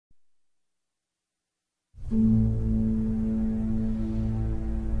Nun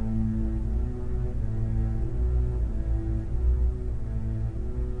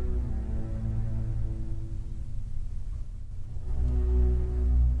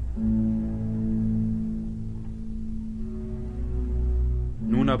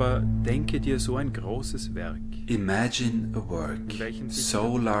aber denke dir so ein großes Werk. Imagine a work so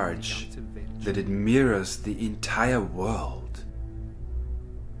large that it mirrors the entire world.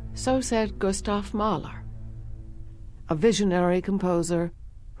 So said Gustav Mahler, a visionary composer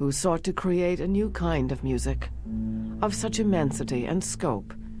who sought to create a new kind of music of such immensity and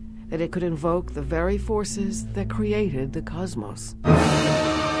scope that it could invoke the very forces that created the cosmos.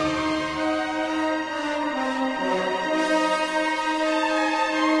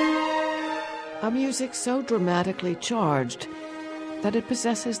 A music so dramatically charged that it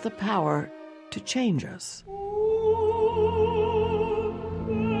possesses the power to change us.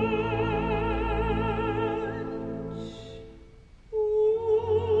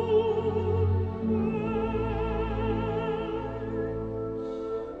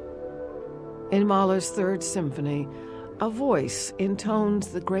 In Mahler's Third Symphony, a voice intones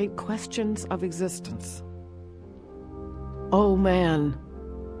the great questions of existence. O man,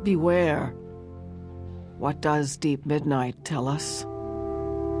 beware. What does deep midnight tell us?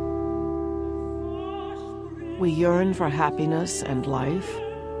 We yearn for happiness and life,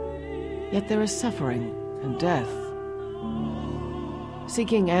 yet there is suffering and death.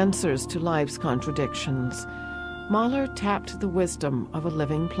 Seeking answers to life's contradictions, Mahler tapped the wisdom of a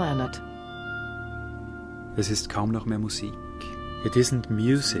living planet. Es ist kaum noch mehr Musik. It isn't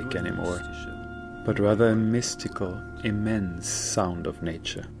music anymore, but rather a mystical, immense sound of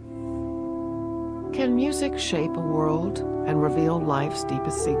nature. Can music shape a world and reveal life's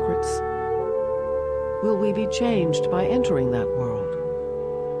deepest secrets? Will we be changed by entering that world?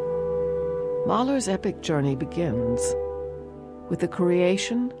 Mahler's epic journey begins with the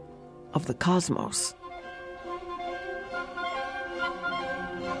creation of the cosmos.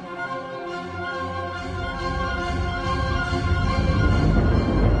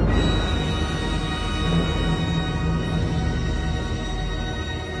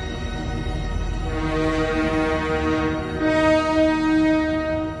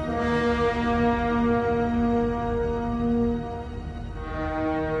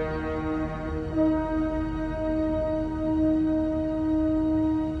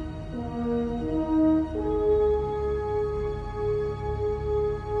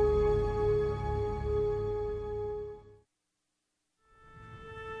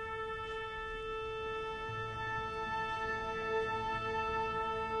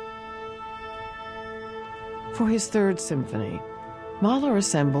 For his Third Symphony, Mahler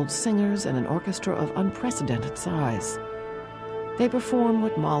assembled singers and an orchestra of unprecedented size. They perform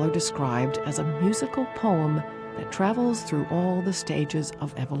what Mahler described as a musical poem that travels through all the stages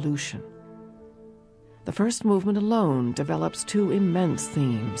of evolution. The first movement alone develops two immense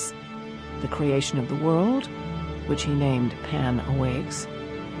themes: the creation of the world, which he named Pan Awakes,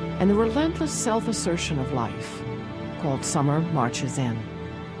 and the relentless self-assertion of life, called Summer Marches In.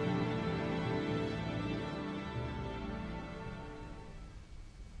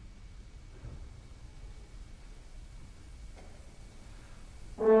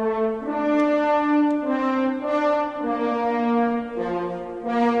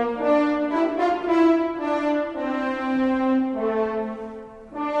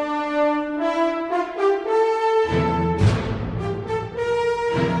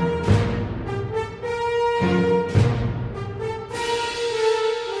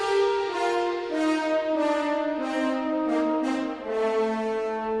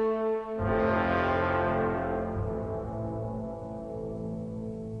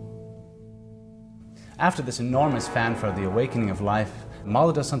 After this enormous fanfare of the awakening of life,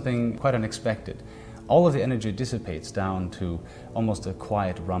 Mahler does something quite unexpected. All of the energy dissipates down to almost a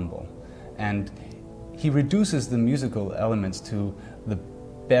quiet rumble. And he reduces the musical elements to the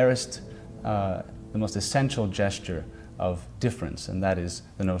barest, the most essential gesture of difference, and that is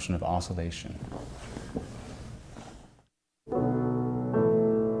the notion of oscillation.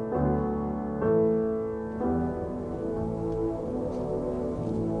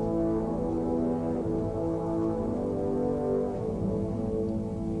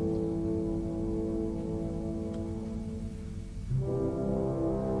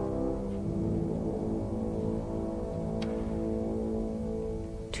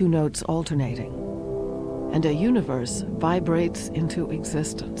 Two notes alternating, and a universe vibrates into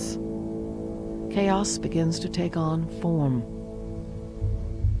existence. Chaos begins to take on form.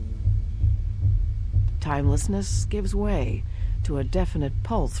 Timelessness gives way to a definite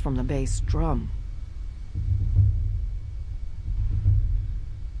pulse from the bass drum.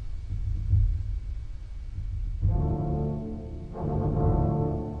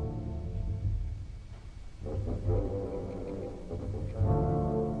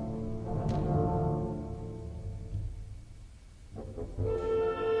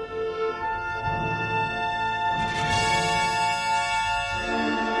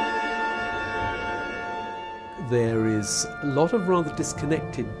 is a lot of rather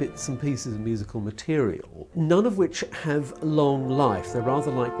disconnected bits and pieces of musical material, none of which have long life. They're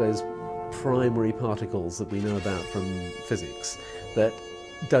rather like those primary particles that we know about from physics that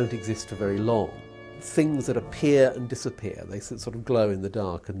don't exist for very long. Things that appear and disappear, they sort of glow in the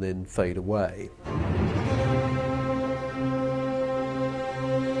dark and then fade away.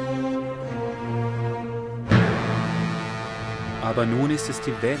 Aber nun ist es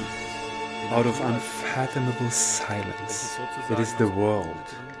die Welt. Out of unfathomable silence, it is the world,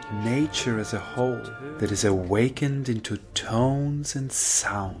 nature as a whole, that is awakened into tones and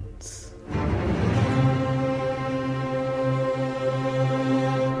sounds.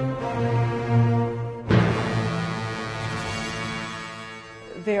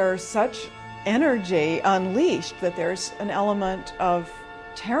 There's such energy unleashed that there's an element of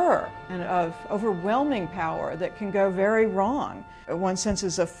terror and of overwhelming power that can go very wrong. One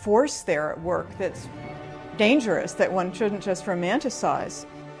senses a force there at work that's dangerous, that one shouldn't just romanticize.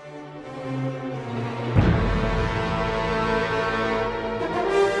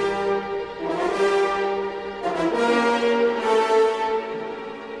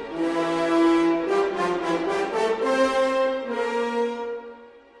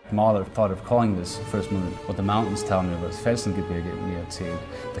 Mahler thought of calling this first movement what the mountains tell me was Felsengebirge mir erzählt,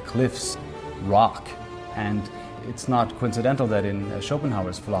 the cliffs, rock. And it's not coincidental that in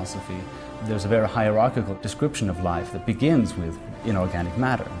Schopenhauer's philosophy there's a very hierarchical description of life that begins with inorganic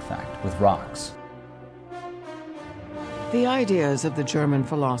matter, in fact, with rocks. The ideas of the German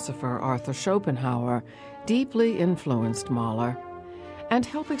philosopher Arthur Schopenhauer deeply influenced Mahler and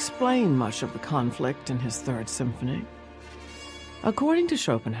help explain much of the conflict in his Third Symphony. According to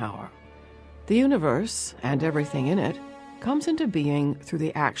Schopenhauer, the universe and everything in it comes into being through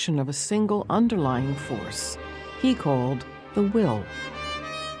the action of a single underlying force he called the will.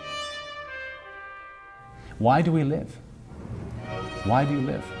 Why do we live? Why do you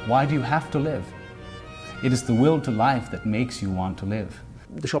live? Why do you have to live? It is the will to life that makes you want to live.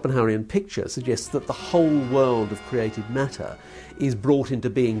 The Schopenhauerian picture suggests that the whole world of created matter is brought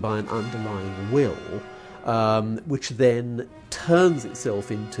into being by an underlying will, which then turns itself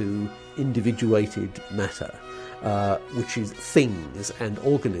into individuated matter, which is things and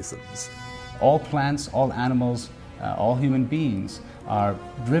organisms. All plants, all animals, all human beings are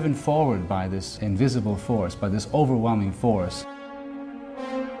driven forward by this invisible force, by this overwhelming force.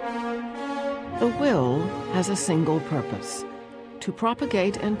 The will has a single purpose: to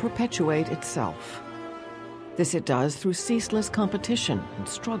propagate and perpetuate itself. This it does through ceaseless competition and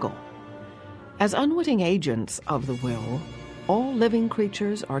struggle. As unwitting agents of the will, all living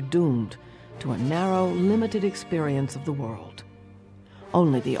creatures are doomed to a narrow, limited experience of the world.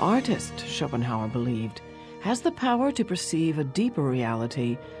 Only the artist, Schopenhauer believed, has the power to perceive a deeper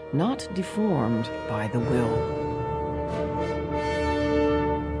reality not deformed by the will.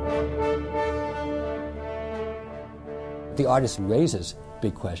 The artist raises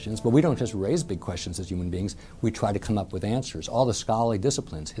big questions, but we don't just raise big questions as human beings, we try to come up with answers. All the scholarly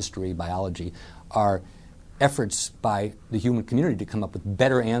disciplines, history, biology, are efforts by the human community to come up with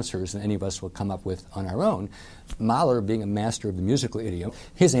better answers than any of us will come up with on our own. Mahler, being a master of the musical idiom,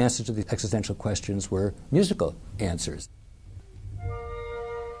 his answers to the existential questions were musical answers.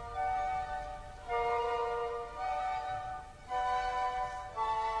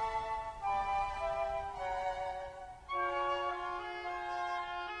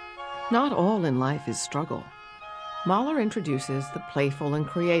 Not all in life is struggle. Mahler introduces the playful and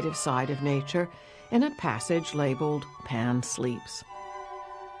creative side of nature in a passage labeled Pan Sleeps.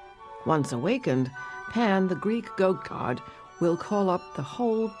 Once awakened, Pan, the Greek goat god, will call up the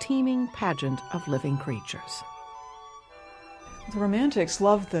whole teeming pageant of living creatures. The Romantics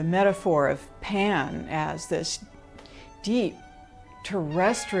loved the metaphor of Pan as this deep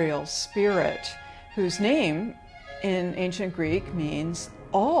terrestrial spirit whose name in ancient Greek means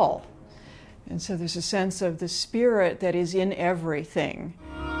all. And so there's a sense of the spirit that is in everything.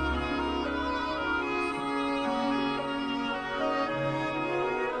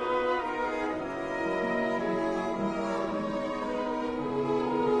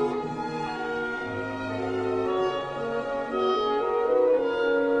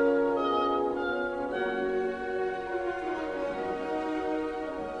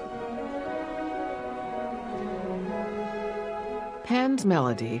 Pan's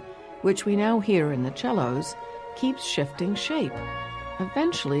melody, which we now hear in the cellos, keeps shifting shape,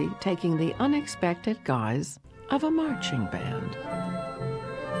 eventually taking the unexpected guise of a marching band.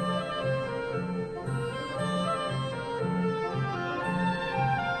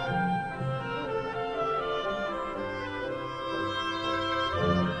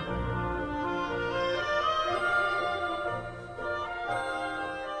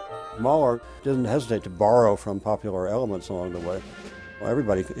 Mahler didn't hesitate to borrow from popular elements along the way. Well,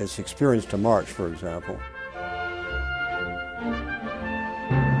 everybody has experienced a march, for example.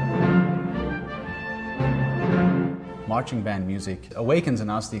 Marching band music awakens in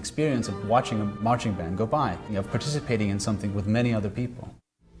us the experience of watching a marching band go by, of participating in something with many other people.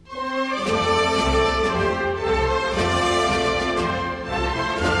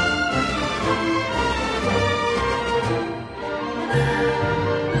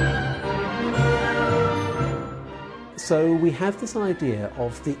 So we have this idea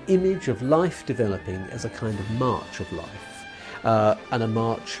of the image of life developing as a kind of march of life. And a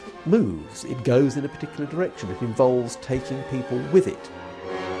march moves, it goes in a particular direction, it involves taking people with it.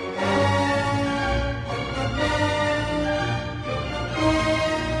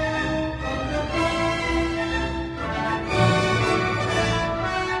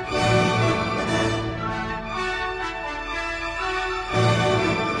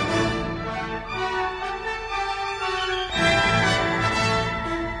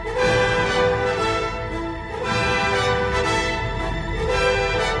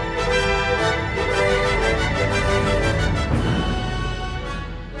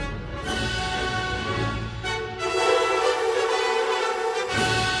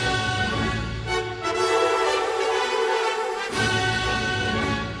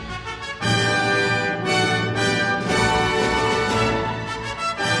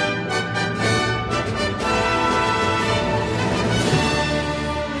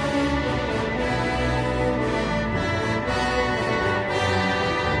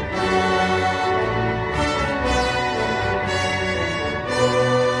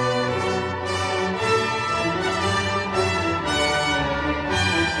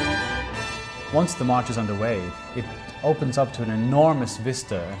 Once the march is underway, it opens up to an enormous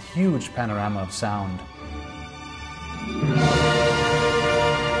vista, a huge panorama of sound,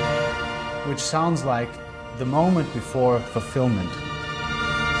 which sounds like the moment before fulfillment.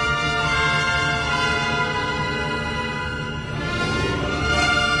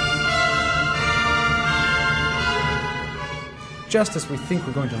 Just as we think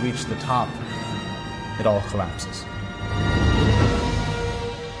we're going to reach the top, it all collapses.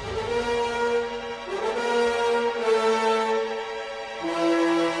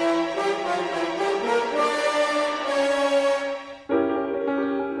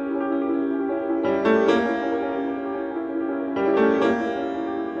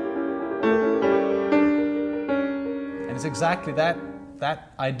 It's exactly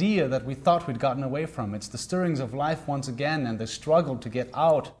that idea that we thought we'd gotten away from. It's the stirrings of life once again and the struggle to get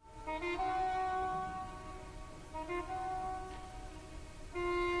out.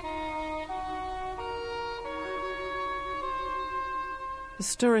 The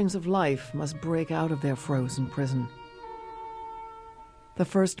stirrings of life must break out of their frozen prison. The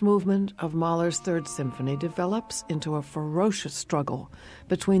first movement of Mahler's Third Symphony develops into a ferocious struggle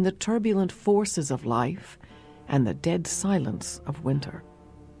between the turbulent forces of life and the dead silence of winter.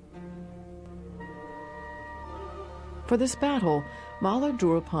 For this battle, Mahler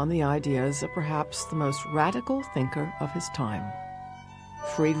drew upon the ideas of perhaps the most radical thinker of his time,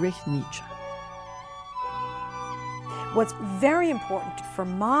 Friedrich Nietzsche. What's very important for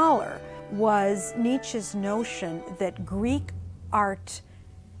Mahler was Nietzsche's notion that Greek art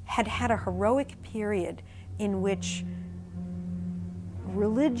had had a heroic period in which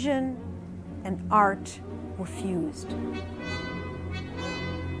religion and art were fused.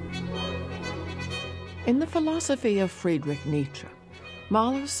 In the philosophy of Friedrich Nietzsche,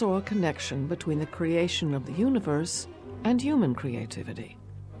 Mahler saw a connection between the creation of the universe and human creativity.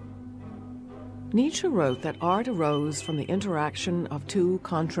 Nietzsche wrote that art arose from the interaction of two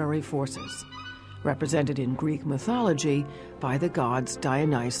contrary forces, represented in Greek mythology by the gods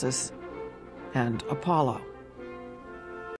Dionysus and Apollo.